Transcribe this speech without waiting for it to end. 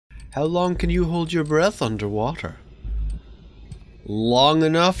How long can you hold your breath underwater? Long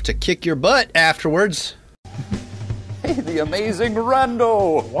enough to kick your butt afterwards. Hey, the amazing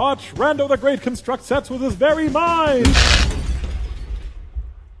Rando! Watch Rando the Great construct sets with his very mind!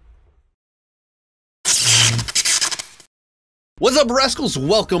 What's up, rascals?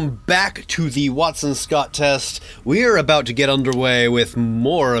 Welcome back to the Watson Scott test. We are about to get underway with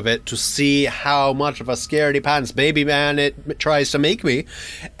more of it to see how much of a scaredy pants baby man it tries to make me,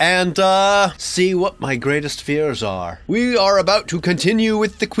 and see what my greatest fears are. We are about to continue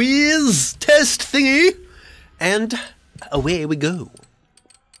with the quiz test thingy, and away we go.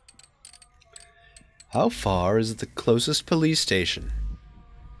 How far is the closest police station?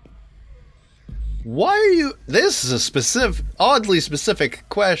 Why are you... This is a oddly specific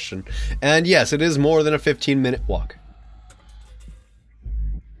question. And yes, it is more than a 15-minute walk.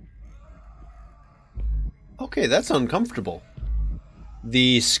 Okay, that's uncomfortable.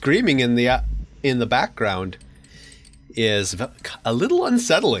 The screaming in the background is a little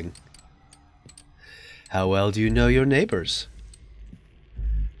unsettling. How well do you know your neighbors?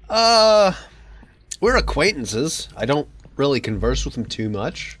 We're acquaintances. I don't really converse with them too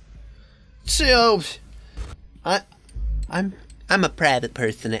much. So, I'm a private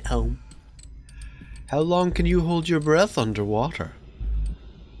person at home. How long can you hold your breath underwater?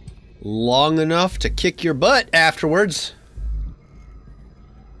 Long enough to kick your butt afterwards.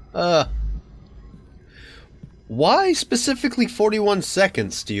 Why specifically 41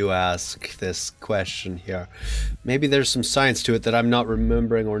 seconds, do you ask this question here? Maybe there's some science to it that I'm not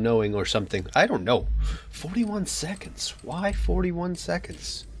remembering or knowing or something. I don't know. 41 seconds. Why 41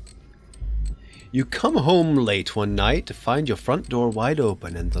 seconds? You come home late one night to find your front door wide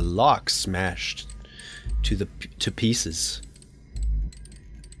open and the lock smashed to pieces.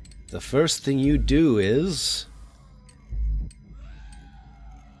 The first thing you do is...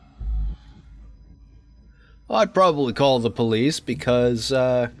 I'd probably call the police because,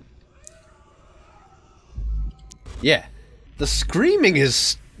 yeah. The screaming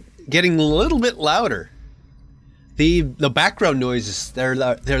is getting a little bit louder. The background noises, they're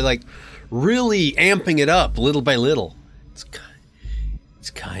like... really amping it up little by little. It's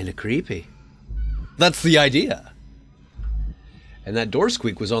kind of creepy. That's the idea. And that door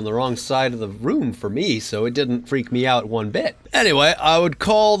squeak was on the wrong side of the room for me, so it didn't freak me out one bit. Anyway, I would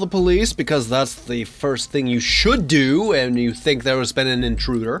call the police because that's the first thing you should do when you think there has been an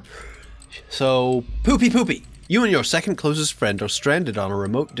intruder. So, poopy. You and your second closest friend are stranded on a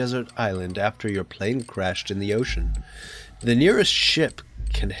remote desert island after your plane crashed in the ocean. The nearest ship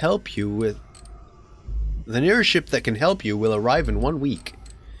that can help you will arrive in 1 week.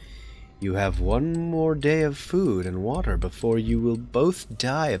 You have one more day of food and water before you will both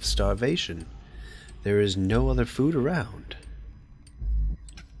die of starvation. There is no other food around.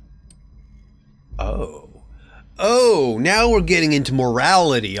 Oh, now we're getting into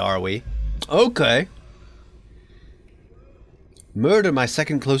morality, are we? Okay. Murder my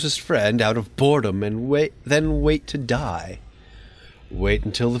second closest friend out of boredom and then wait to die. Wait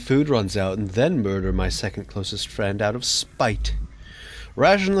until the food runs out and then murder my second closest friend out of spite.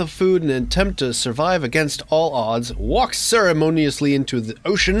 Ration the food in an attempt to survive against all odds. Walk ceremoniously into the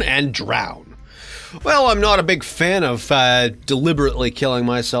ocean and drown. Well, I'm not a big fan of deliberately killing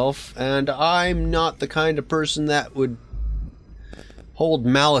myself, and I'm not the kind of person that would hold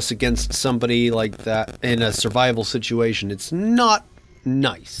malice against somebody like that in a survival situation. It's not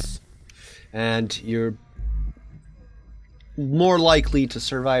nice. And you're more likely to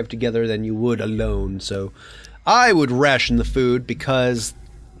survive together than you would alone, so I would ration the food because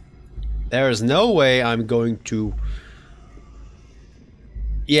there is no way I'm going to...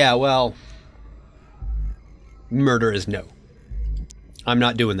 Yeah, well, murder is no. I'm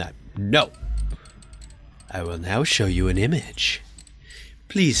not doing that. No. I will now show you an image.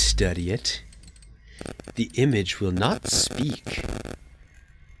 Please study it. The image will not speak.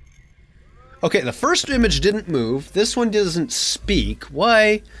 Okay, the first image didn't move. This one doesn't speak.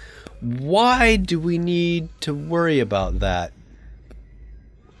 Why do we need to worry about that?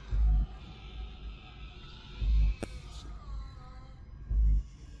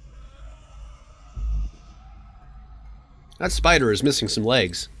 That spider is missing some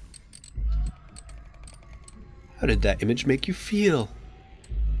legs. How did that image make you feel?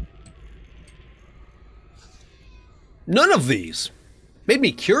 None of these. Made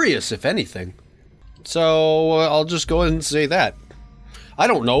me curious, if anything. So, I'll just go ahead and say that. I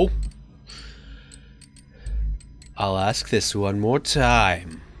don't know. I'll ask this one more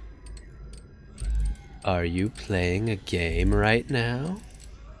time. Are you playing a game right now?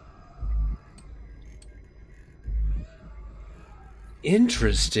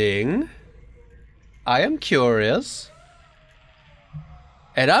 Interesting. I am curious.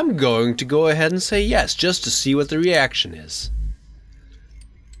 And I'm going to go ahead and say yes, just to see what the reaction is.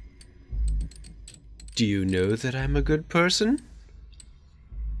 Do you know that I'm a good person?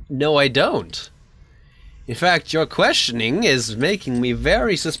 No, I don't. In fact, your questioning is making me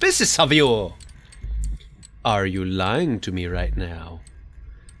very suspicious of you. Are you lying to me right now?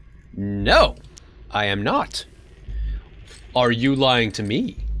 No, I am not. Are you lying to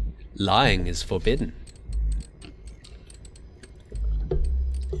me? Lying is forbidden.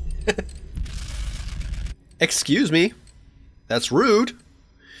 Excuse me. That's rude.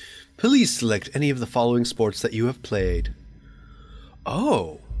 Please select any of the following sports that you have played.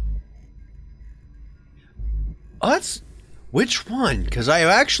 Oh. That's... Which one? Because I have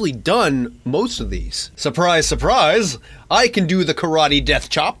actually done most of these. Surprise, surprise! I can do the karate death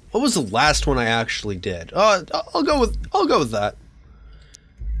chop. What was the last one I actually did? I'll go with that.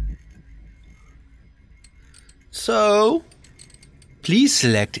 So, please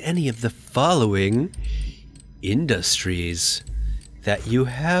select any of the following industries that you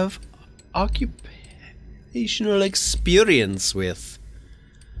have occupational experience with.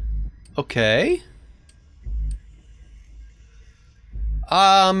 Okay.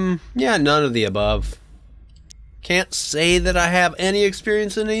 Yeah, none of the above. Can't say that I have any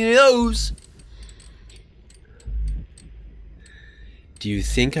experience in any of those. Do you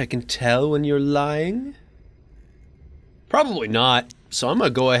think I can tell when you're lying? Probably not, so I'm gonna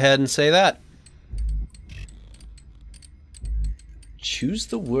go ahead and say that. Choose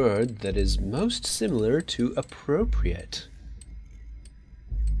the word that is most similar to appropriate.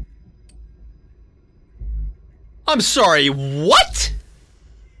 I'm sorry, what?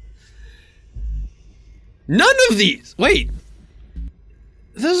 None of these. Wait.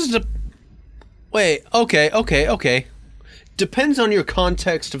 This is the... Wait, okay. Depends on your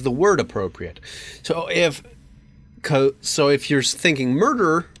context of the word appropriate. So if you're thinking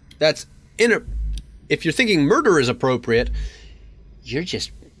murder, that's if you're thinking murder is appropriate, you're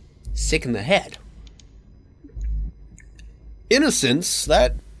just sick in the head. Innocence,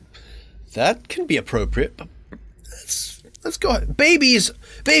 that can be appropriate, but let's go ahead.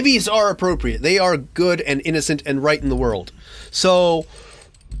 Babies are appropriate. They are good and innocent and right in the world. So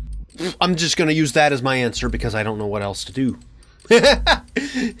I'm just going to use that as my answer because I don't know what else to do.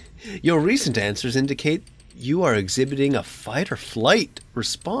 Your recent answers indicate you are exhibiting a fight or flight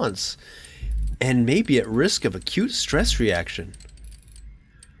response and may be at risk of acute stress reaction.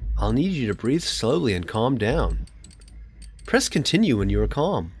 I'll need you to breathe slowly and calm down. Press continue when you are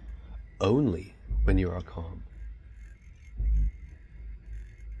calm. Only when you are calm.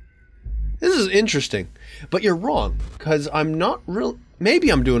 This is interesting, but you're wrong, because I'm not real.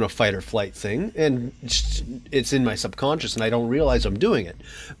 Maybe I'm doing a fight or flight thing, and it's in my subconscious, and I don't realize I'm doing it.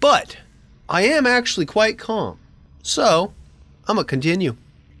 But I am actually quite calm, so I'm gonna continue.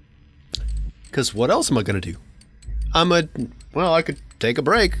 Because what else am I gonna do? Well, I could take a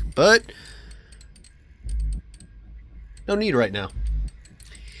break, but no need right now.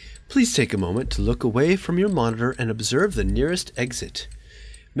 Please take a moment to look away from your monitor and observe the nearest exit.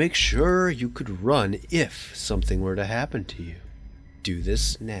 Make sure you could run if something were to happen to you. Do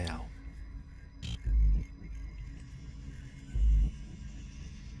this now.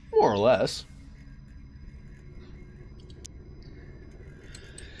 More or less.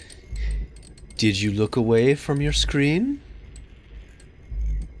 Did you look away from your screen?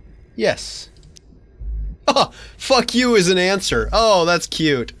 Yes. Oh, fuck you is an answer. Oh, that's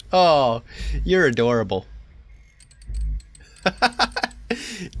cute. Oh, you're adorable.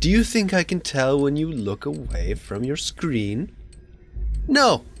 Do you think I can tell when you look away from your screen?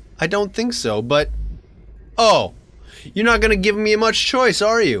 No, I don't think so, but... Oh, you're not gonna give me much choice,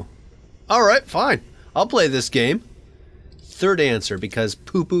 are you? Alright, fine. I'll play this game. Third answer, because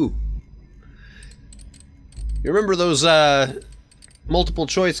poo-poo. You remember those, multiple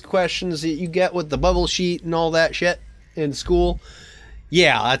choice questions that you get with the bubble sheet and all that shit in school?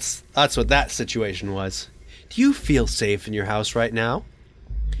 Yeah, that's what that situation was. Do you feel safe in your house right now?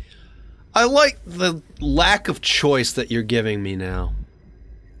 I like the lack of choice that you're giving me now.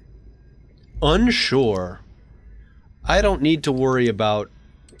 Unsure. I don't need to worry about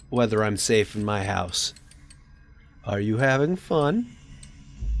whether I'm safe in my house. Are you having fun?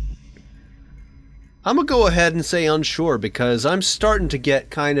 I'm gonna go ahead and say unsure because I'm starting to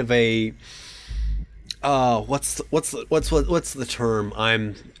get kind of a what's the term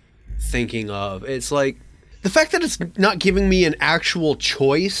I'm thinking of? It's like the fact that it's not giving me an actual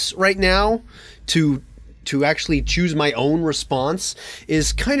choice right now to actually choose my own response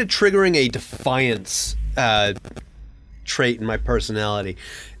is kind of triggering a defiance trait in my personality.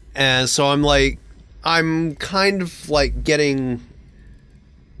 And so I'm like, I'm kind of like getting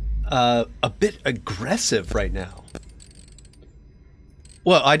a bit aggressive right now.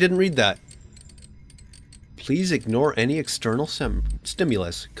 Well, I didn't read that. Please ignore any external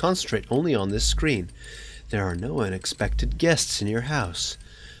stimulus. Concentrate only on this screen. There are no unexpected guests in your house.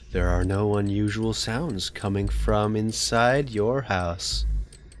 There are no unusual sounds coming from inside your house.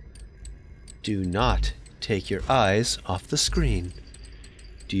 Do not take your eyes off the screen.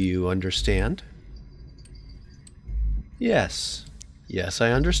 Do you understand? Yes. Yes,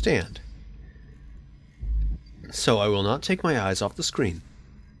 I understand. So I will not take my eyes off the screen.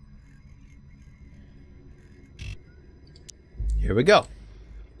 Here we go.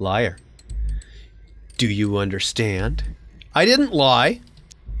 Liar. Do you understand? I didn't lie.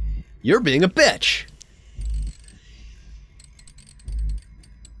 You're being a bitch.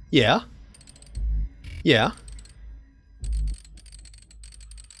 Yeah. Yeah.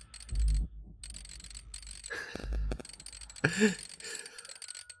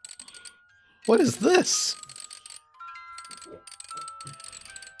 What is this?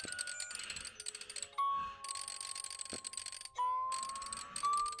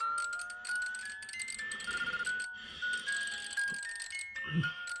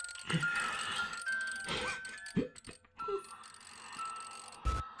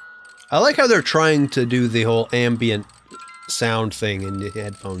 I like how they're trying to do the whole ambient sound thing in the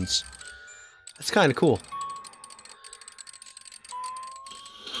headphones. That's kind of cool.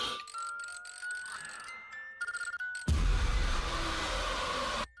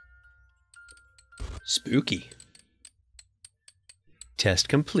 Spooky. Test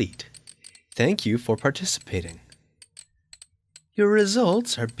complete. Thank you for participating. Your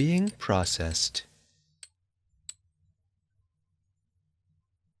results are being processed.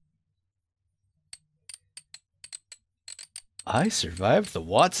 I survived the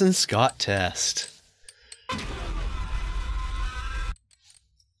Watson-Scott test.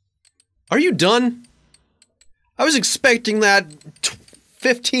 Are you done? I was expecting that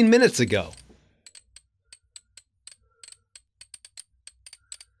 15 minutes ago.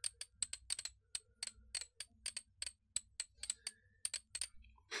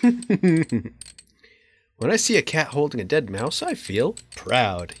 When I see a cat holding a dead mouse, I feel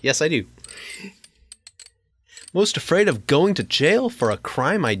proud. Yes, I do. Most afraid of going to jail for a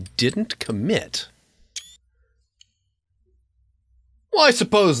crime I didn't commit. Well, I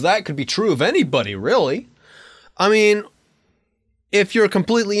suppose that could be true of anybody, really. I mean, if you're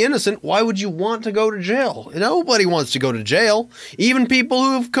completely innocent, why would you want to go to jail? Nobody wants to go to jail. Even people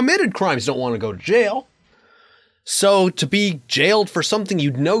who have committed crimes don't want to go to jail. So to be jailed for something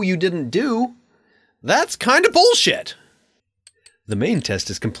you know you didn't do, that's kind of bullshit. The main test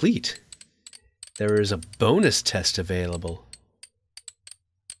is complete. There is a bonus test available.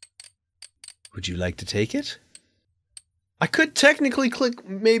 Would you like to take it? I could technically click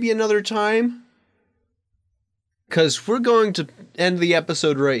maybe another time, because we're going to end the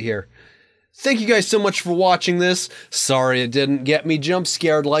episode right here. Thank you guys so much for watching this. Sorry it didn't get me jump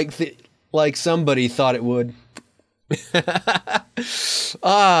scared like somebody thought it would. That's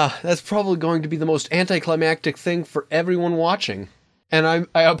probably going to be the most anticlimactic thing for everyone watching. And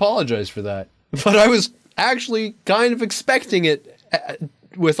I apologize for that. But I was actually kind of expecting it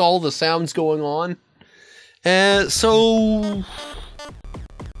with all the sounds going on. So...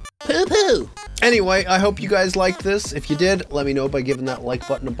 poo-poo. Anyway, I hope you guys liked this. If you did, let me know by giving that like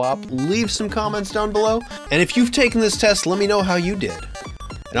button a bop. Leave some comments down below. And if you've taken this test, let me know how you did.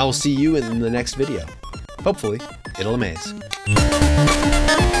 And I will see you in the next video. Hopefully, it'll amaze.